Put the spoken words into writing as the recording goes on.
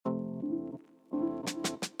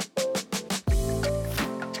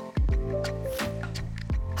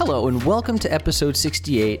Hello, and welcome to episode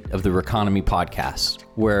 68 of the REconomy Podcast,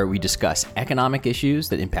 where we discuss economic issues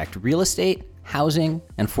that impact real estate, housing,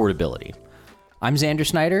 and affordability. I'm Xander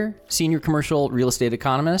Snyder, Senior Commercial Real Estate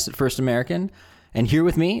Economist at First American, and here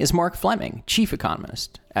with me is Mark Fleming, Chief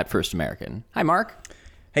Economist at First American. Hi, Mark.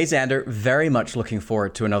 Hey, Xander. Very much looking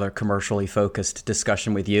forward to another commercially focused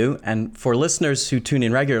discussion with you. And for listeners who tune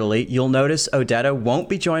in regularly, you'll notice Odetta won't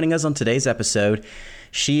be joining us on today's episode.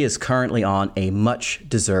 She is currently on a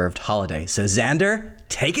much-deserved holiday. So, Xander,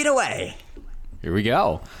 take it away. Here we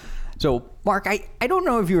go. So, Mark, I don't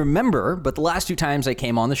know if you remember, but the last two times I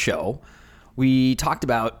came on the show, we talked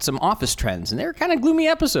about some office trends, and they were kind of gloomy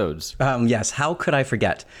episodes. Yes, how could I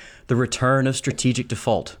forget? The return of strategic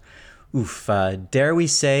default. Oof, dare we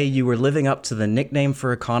say you were living up to the nickname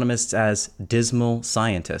for economists as dismal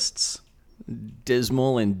scientists?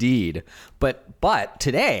 Dismal indeed. But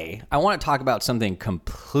today, I want to talk about something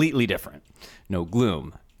completely different. No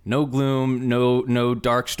gloom, no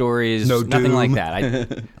dark stories, nothing like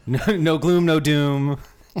that. No gloom, no doom.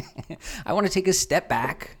 I want to take a step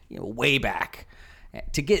back, way back,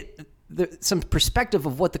 to get some perspective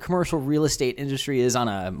of what the commercial real estate industry is on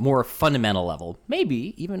a more fundamental level,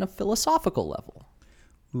 maybe even a philosophical level.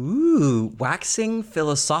 Ooh, waxing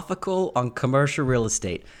philosophical on commercial real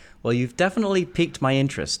estate. Well, you've definitely piqued my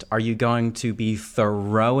interest. Are you going to be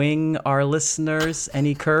throwing our listeners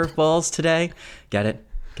any curveballs today? Get it?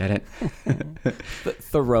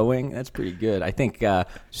 Throwing, that's pretty good. I think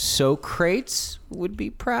Socrates would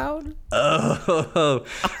be proud. Oh,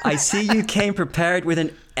 I see you came prepared with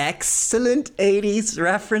an excellent 80s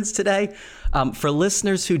reference today. For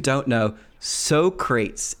listeners who don't know,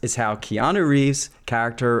 Socrates is how Keanu Reeves'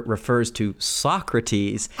 character refers to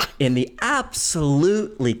Socrates in the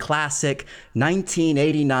absolutely classic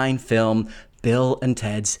 1989 film Bill and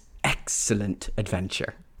Ted's Excellent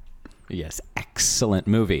Adventure. Yes, excellent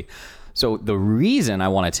movie. So the reason I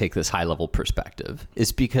want to take this high-level perspective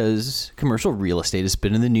is because commercial real estate has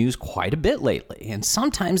been in the news quite a bit lately. And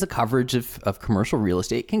sometimes the coverage of commercial real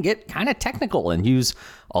estate can get kind of technical and use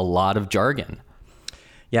a lot of jargon.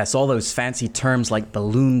 Yes, all those fancy terms like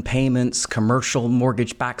balloon payments, commercial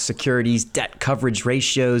mortgage-backed securities, debt coverage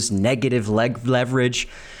ratios, negative leverage,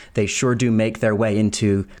 they sure do make their way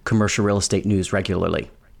into commercial real estate news regularly.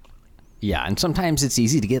 Yeah, and sometimes it's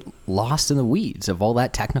easy to get lost in the weeds of all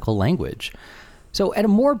that technical language. So at a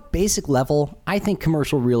more basic level, I think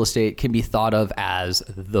commercial real estate can be thought of as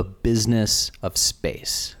the business of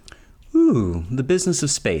space. Ooh, the business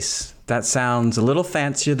of space. That sounds a little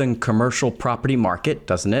fancier than commercial property market,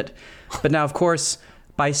 doesn't it? But now, of course,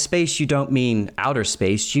 by space, you don't mean outer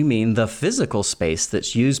space. You mean the physical space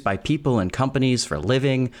that's used by people and companies for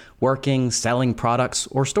living, working, selling products,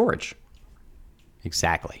 or storage.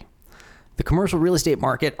 Exactly. The commercial real estate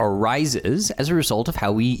market arises as a result of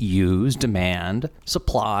how we use, demand,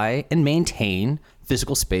 supply, and maintain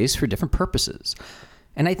physical space for different purposes.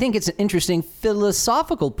 And I think it's an interesting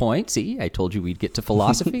philosophical point, see, I told you we'd get to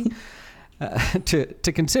philosophy,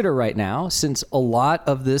 to consider right now, since a lot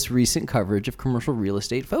of this recent coverage of commercial real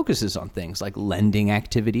estate focuses on things like lending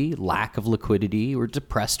activity, lack of liquidity, or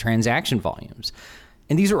depressed transaction volumes.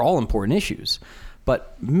 And these are all important issues.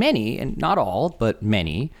 But many, and not all, but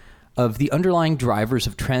many, of the underlying drivers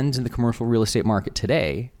of trends in the commercial real estate market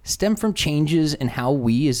today stem from changes in how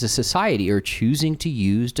we as a society are choosing to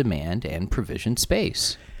use, demand, and provision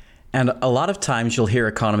space. And a lot of times you'll hear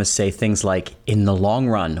economists say things like in the long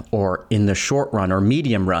run or in the short run or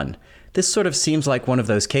medium run. This sort of seems like one of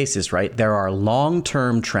those cases, right? There are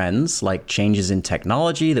long-term trends like changes in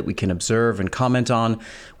technology that we can observe and comment on,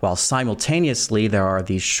 while simultaneously there are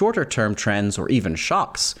these shorter-term trends or even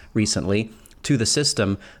shocks recently to the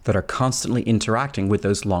system that are constantly interacting with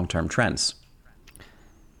those long-term trends.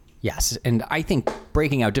 Yes, and I think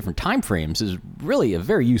breaking out different time frames is really a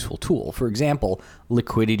very useful tool. For example,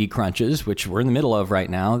 liquidity crunches, which we're in the middle of right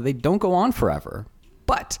now, they don't go on forever.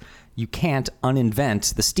 But you can't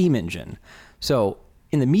uninvent the steam engine. So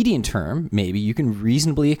in the medium term, maybe you can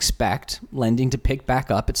reasonably expect lending to pick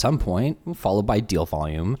back up at some point, followed by deal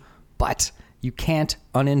volume. But you can't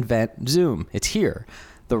uninvent Zoom. It's here.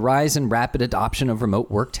 The rise and rapid adoption of remote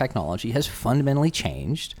work technology has fundamentally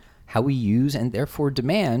changed how we use and therefore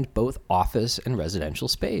demand both office and residential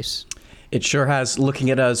space. It sure has, looking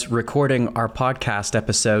at us recording our podcast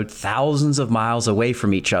episode thousands of miles away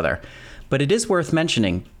from each other. But it is worth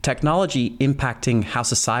mentioning, technology impacting how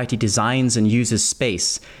society designs and uses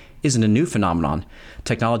space isn't a new phenomenon.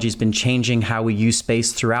 Technology has been changing how we use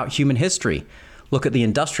space throughout human history. Look at the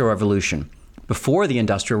Industrial Revolution. Before the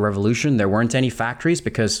Industrial Revolution, there weren't any factories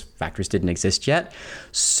because factories didn't exist yet.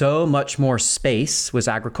 So much more space was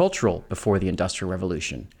agricultural before the Industrial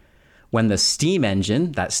Revolution. When the steam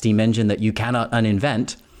engine, that steam engine that you cannot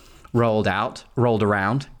uninvent, rolled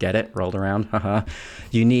around,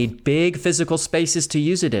 you need big physical spaces to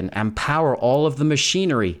use it in and power all of the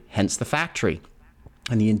machinery, hence the factory,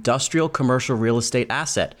 and the industrial commercial real estate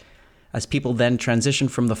asset. As people then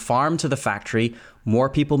transitioned from the farm to the factory, more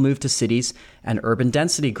people moved to cities and urban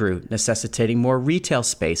density grew, necessitating more retail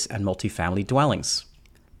space and multifamily dwellings.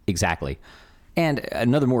 Exactly. And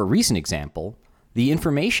another more recent example, the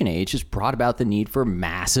information age has brought about the need for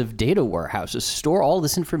massive data warehouses to store all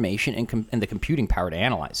this information and the computing power to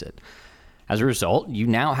analyze it. As a result, you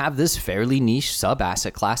now have this fairly niche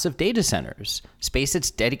sub-asset class of data centers, space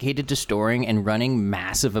that's dedicated to storing and running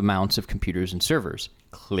massive amounts of computers and servers.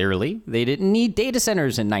 Clearly, they didn't need data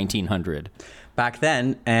centers in 1900. Back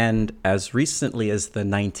then, and as recently as the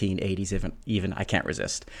 1980s, even I can't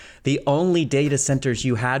resist, the only data centers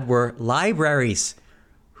you had were libraries.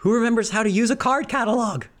 Who remembers how to use a card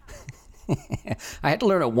catalog? I had to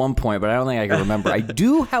learn at one point, but I don't think I can remember. I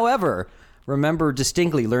do, however, remember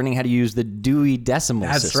distinctly learning how to use the Dewey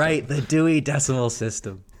Decimal System. That's right, the Dewey Decimal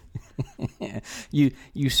System.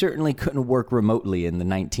 You certainly couldn't work remotely in the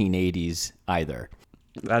 1980s either.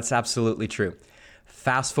 That's absolutely true.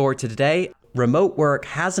 Fast forward to today, remote work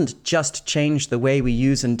hasn't just changed the way we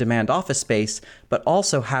use and demand office space, but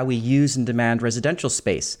also how we use and demand residential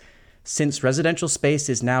space. Since residential space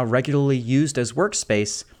is now regularly used as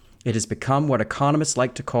workspace, it has become what economists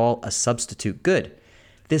like to call a substitute good.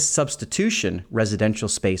 This substitution, residential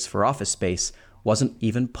space for office space, wasn't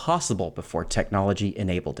even possible before technology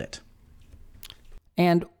enabled it.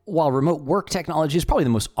 And while remote work technology is probably the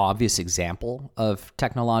most obvious example of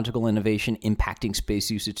technological innovation impacting space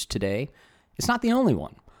usage today, it's not the only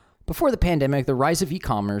one. Before the pandemic, the rise of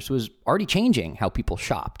e-commerce was already changing how people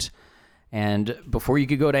shopped. And before you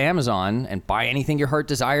could go to Amazon and buy anything your heart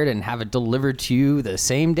desired and have it delivered to you the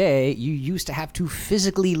same day, you used to have to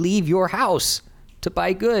physically leave your house to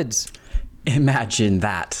buy goods. Imagine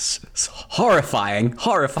that. It's horrifying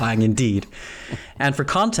indeed. And for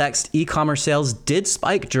context, e-commerce sales did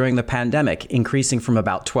spike during the pandemic, increasing from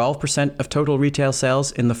about 12% of total retail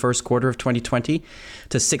sales in the first quarter of 2020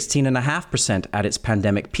 to 16.5% at its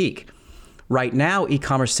pandemic peak. Right now,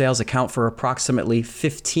 e-commerce sales account for approximately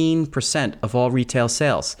 15% of all retail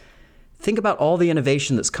sales. Think about all the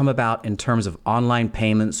innovation that's come about in terms of online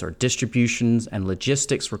payments or distributions and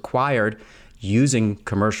logistics required using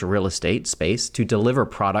commercial real estate space to deliver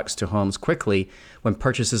products to homes quickly when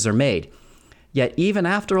purchases are made. Yet even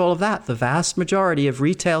after all of that, the vast majority of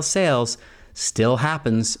retail sales still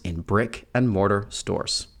happens in brick and mortar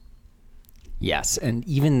stores. Yes, and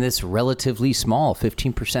even this relatively small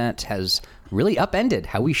 15% has really upended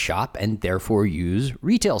how we shop and therefore use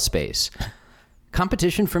retail space.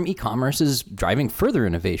 Competition from e-commerce is driving further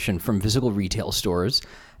innovation from physical retail stores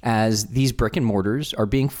as these brick and mortars are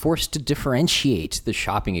being forced to differentiate the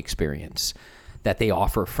shopping experience that they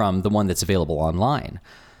offer from the one that's available online.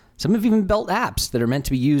 Some have even built apps that are meant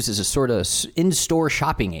to be used as a sort of in-store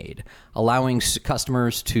shopping aid, allowing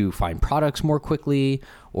customers to find products more quickly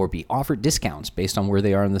or be offered discounts based on where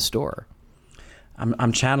they are in the store.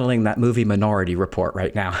 I'm channeling that movie Minority Report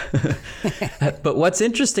right now. But what's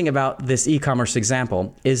interesting about this e-commerce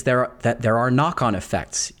example is that there are knock-on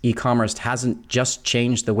effects. E-commerce hasn't just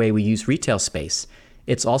changed the way we use retail space.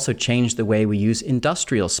 It's also changed the way we use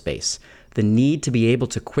industrial space. The need to be able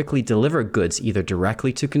to quickly deliver goods either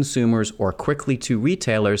directly to consumers or quickly to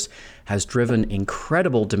retailers has driven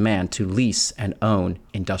incredible demand to lease and own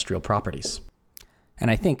industrial properties. And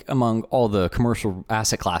I think among all the commercial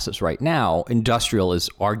asset classes right now, industrial is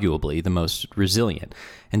arguably the most resilient.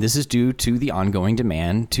 And this is due to the ongoing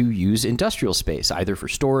demand to use industrial space, either for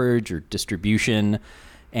storage or distribution.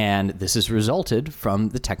 And this has resulted from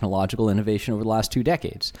the technological innovation over the last 2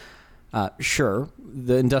 decades. Sure,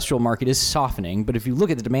 the industrial market is softening, but if you look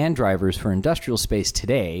at the demand drivers for industrial space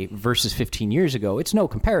today versus 15 years ago, it's no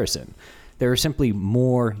comparison. There are simply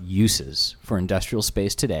more uses for industrial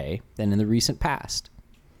space today than in the recent past.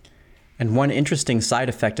 And one interesting side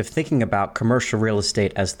effect of thinking about commercial real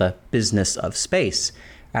estate as the business of space,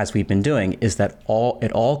 as we've been doing, is that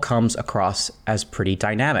it all comes across as pretty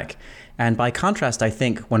dynamic. And by contrast, I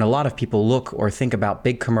think when a lot of people look or think about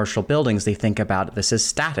big commercial buildings, they think about this as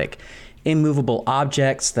static, immovable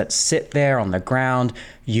objects that sit there on the ground,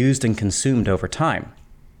 used and consumed over time.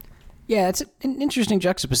 Yeah, it's an interesting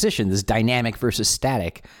juxtaposition, this dynamic versus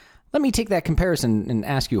static. Let me take that comparison and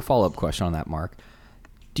ask you a follow-up question on that, Mark.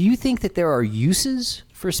 Do you think that there are uses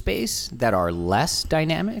for space that are less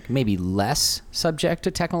dynamic, maybe less subject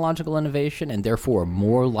to technological innovation, and therefore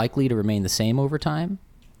more likely to remain the same over time?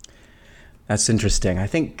 That's interesting. I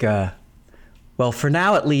think, well, for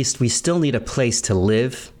now at least, we still need a place to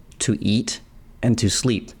live, to eat, and to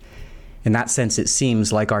sleep. In that sense, it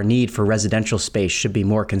seems like our need for residential space should be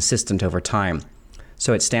more consistent over time.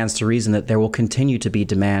 So it stands to reason that there will continue to be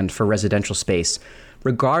demand for residential space,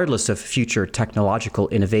 regardless of future technological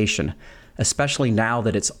innovation, especially now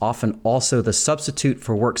that it's often also the substitute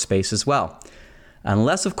for workspace as well.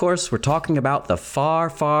 Unless, of course, we're talking about the far,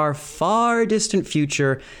 far, far distant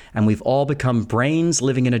future, and we've all become brains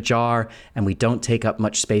living in a jar, and we don't take up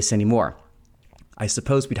much space anymore. I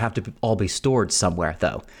suppose we'd have to all be stored somewhere,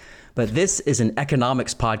 though. But this is an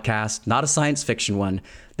economics podcast, not a science fiction one.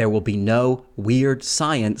 There will be no weird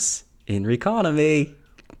science in REconomy.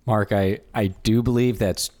 Mark, I do believe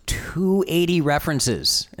that's 280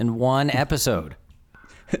 references in one episode.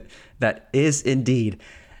 That is indeed.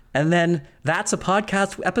 And then that's a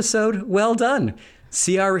podcast episode well done.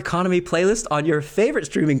 See our REconomy playlist on your favorite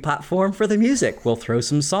streaming platform for the music. We'll throw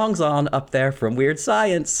some songs on up there from Weird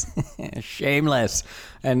Science. Shameless.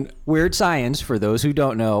 And Weird Science, for those who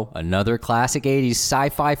don't know, another classic 80s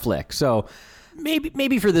sci-fi flick. So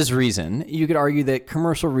maybe for this reason, you could argue that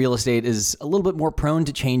commercial real estate is a little bit more prone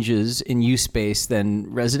to changes in use space than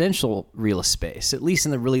residential real estate, at least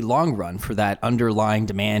in the really long run, for that underlying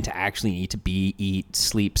demand to actually need to be, eat,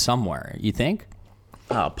 sleep somewhere. You think?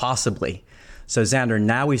 Possibly. So Xander,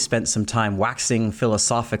 now we've spent some time waxing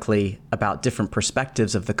philosophically about different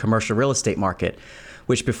perspectives of the commercial real estate market,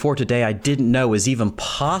 which before today I didn't know was even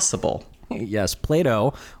possible. Yes,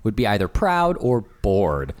 Plato would be either proud or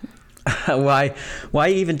bored. Why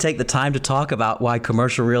even take the time to talk about why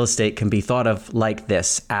commercial real estate can be thought of like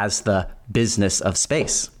this, as the business of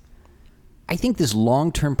space? I think this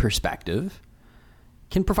long-term perspective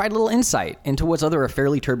can provide a little insight into what's a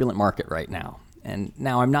fairly turbulent market right now. And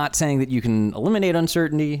now I'm not saying that you can eliminate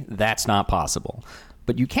uncertainty. That's not possible.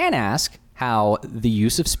 But you can ask how the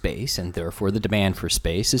use of space, and therefore the demand for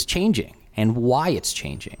space, is changing, and why it's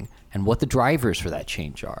changing, and what the drivers for that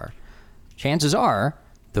change are. Chances are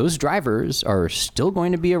those drivers are still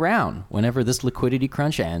going to be around whenever this liquidity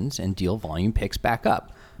crunch ends and deal volume picks back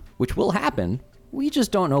up, which will happen. We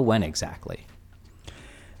just don't know when exactly.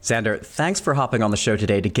 Xander, thanks for hopping on the show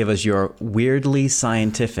today to give us your weirdly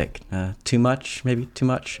scientific, too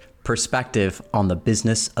much perspective on the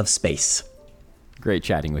business of space. Great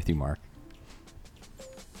chatting with you, Mark.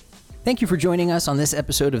 Thank you for joining us on this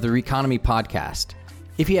episode of the REconomy Podcast.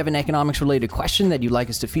 If you have an economics-related question that you'd like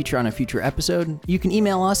us to feature on a future episode, you can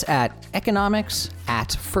email us at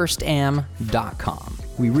economics@firstam.com.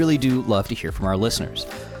 We really do love to hear from our listeners.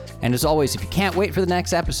 And as always, if you can't wait for the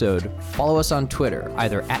next episode, follow us on Twitter,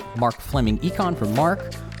 either at Mark Fleming Econ for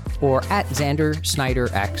Mark, or at Xander Snyder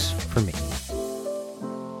X for me.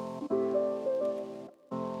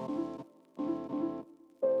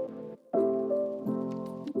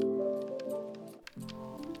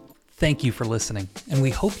 Thank you for listening, and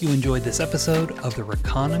we hope you enjoyed this episode of the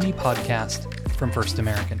REconomy Podcast from First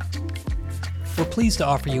American. We're pleased to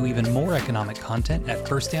offer you even more economic content at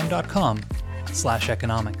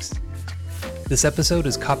firstam.com/economics. This episode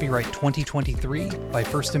is copyright 2023 by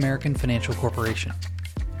First American Financial Corporation.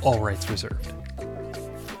 All rights reserved.